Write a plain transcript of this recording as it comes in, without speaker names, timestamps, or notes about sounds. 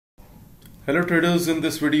Hello traders, in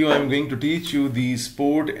this video I am going to teach you the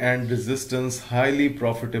support and resistance highly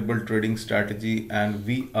profitable trading strategy, and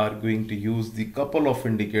we are going to use the couple of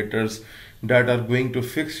indicators that are going to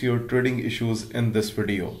fix your trading issues in this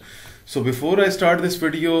video. So before I start this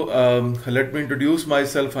video, let me introduce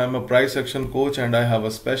myself. I am a price action coach and I have a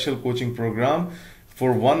special coaching program.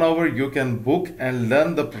 For 1 hour you can book and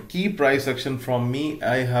learn the key price action from me.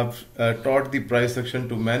 I have taught the price action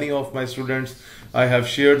to many of my students. I have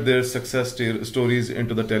shared their success stories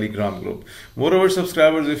into the Telegram group. Moreover,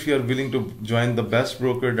 subscribers, if you are willing to join the best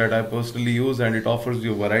broker that I personally use, and it offers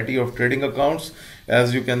you a variety of trading accounts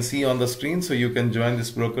as you can see on the screen, so you can join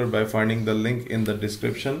this broker by finding the link in the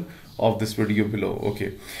description of this video below.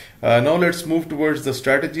 Okay, now let's move towards the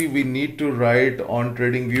strategy. We need to write on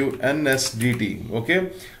TradingView NSDT.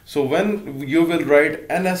 Okay, so when you will write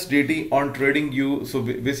NSDT on TradingView, so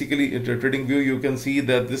basically in TradingView you can see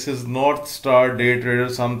that this is North Star Day Trader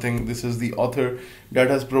something. This is the author that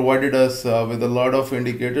has provided us with a lot of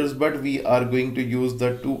indicators, but we are going to use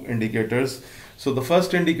the two indicators. So the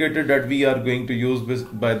first indicator that we are going to use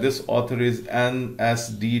by this author is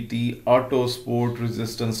NSDT Auto Sport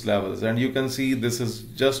Resistance Levels, and you can see this is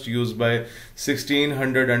just used by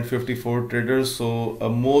 1654 traders. So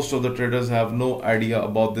most of the traders have no idea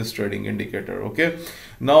about this trading indicator. Okay,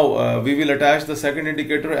 now we will attach the second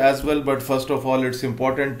indicator as well, but first of all it's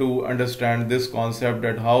important to understand this concept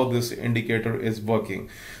that how this indicator is working.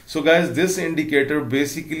 So guys, this indicator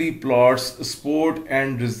basically plots support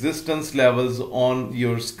and resistance levels on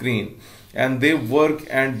your screen, and they work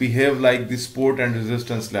and behave like the support and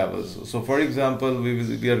resistance levels. So for example,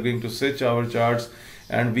 we are going to switch our charts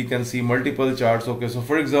and we can see multiple charts. Okay, so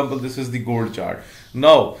for example, this is the gold chart.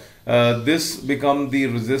 Now this become the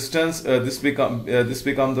resistance, this become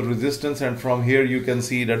the resistance, and from here you can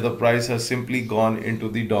see that the price has simply gone into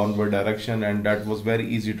the downward direction, and that was very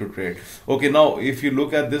easy to trade. Okay, now if you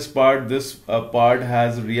look at this part, this part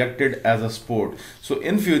has reacted as a support. So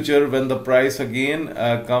in future when the price again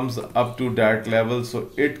comes up to that level,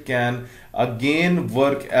 so it can again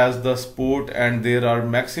work as the support, and there are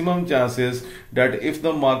maximum chances that if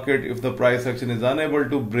the price action is unable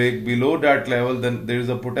to break below that level, then there is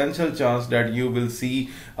a potential chance that you will see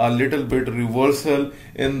a little bit reversal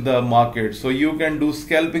in the market. So you can do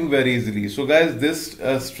scalping very easily. So guys, this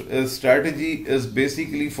strategy is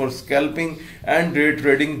basically for scalping and day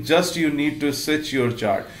trading. Just you need to switch your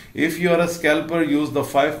chart. If you are a scalper, use the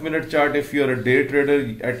 5-minute chart. If you are a day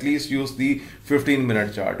trader, at least use the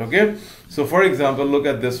 15-minute chart. Okay, so for example, look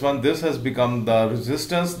at this one. This has become the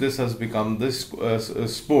resistance, this has become this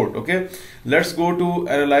support. Okay, let's go to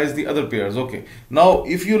analyze the other pairs. Okay, now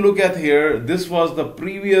if you look at here, this was the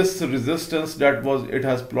previous resistance that was it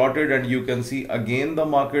has plotted, and you can see again the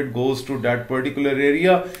market goes to that particular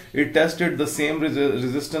area. It tested the same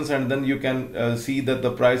resistance, and then you can see that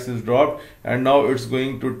the price is dropped, and now it's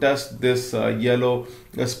going to test this yellow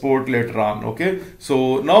support later on. Okay,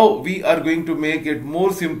 so now we are going to make it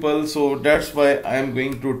more simple, so that's why I am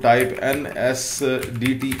going to type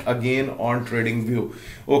NSDT again on TradingView.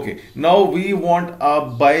 Okay, now we want a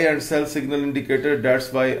buy and sell signal indicator.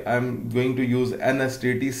 That's why I'm going to use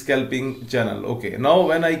NSDT scalping channel. Okay, now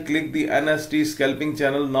when I click the NSDT scalping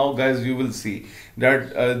channel, now guys, you will see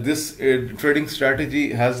that this trading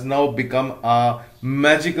strategy has now become a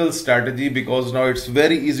magical strategy, because now it's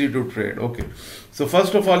very easy to trade. Okay, so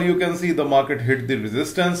first of all, you can see the market hit the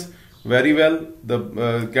resistance very well.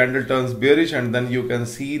 The candle turns bearish, and then you can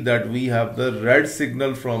see that we have the red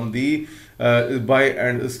signal from the buy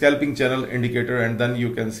and scalping channel indicator, and then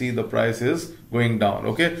you can see the price is going down.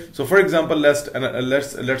 Okay, so for example, let's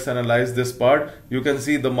analyze this part. You can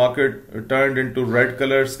see the market turned into red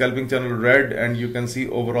color, scalping channel red, and you can see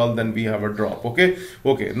overall then we have a drop. Okay,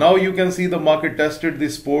 now you can see the market tested the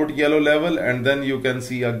support yellow level, and then you can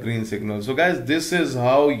see a green signal. So guys, this is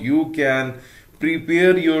how you can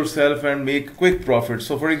prepare yourself and make quick profits.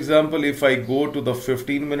 So for example, if I go to the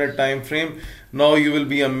 15-minute time frame, now you will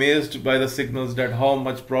be amazed by the signals that how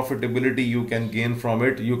much profitability you can gain from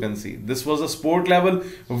it. You can see this was a support level.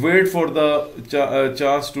 Wait for the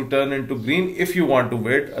chance to turn into green if you want to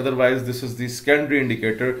wait. Otherwise, this is the secondary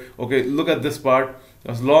indicator. Okay, look at this part.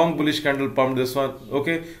 A long bullish candle pumped this one.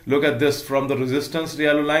 Okay, look at this. From the resistance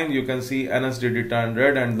yellow line, you can see NSDT turn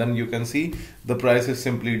red, and then you can see the price is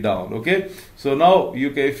simply down. Okay, so now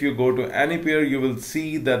if you go to any pair, you will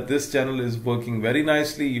see that this channel is working very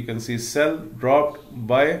nicely. You can see sell, dropped,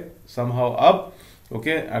 buy, somehow up.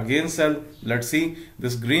 Okay, again sell. Let's see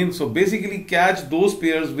this green. So basically catch those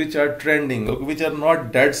pairs which are trending, okay, which are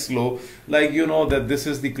not dead slow, like you know that this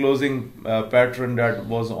is the closing pattern that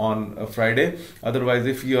was on Friday. Otherwise,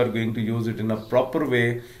 if you are going to use it in a proper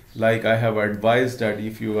way, like I have advised, that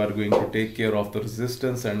if you are going to take care of the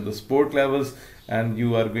resistance and the support levels, and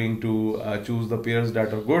you are going to choose the pairs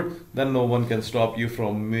that are good, then no one can stop you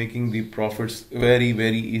from making the profits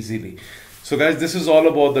very easily. So guys, this is all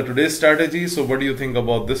about the today's strategy. So what do you think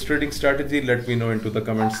about this trading strategy? Let me know into the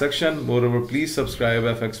comment section. Moreover, please subscribe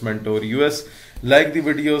FX Mentor US, like the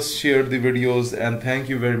videos, share the videos, and thank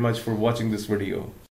you very much for watching this video.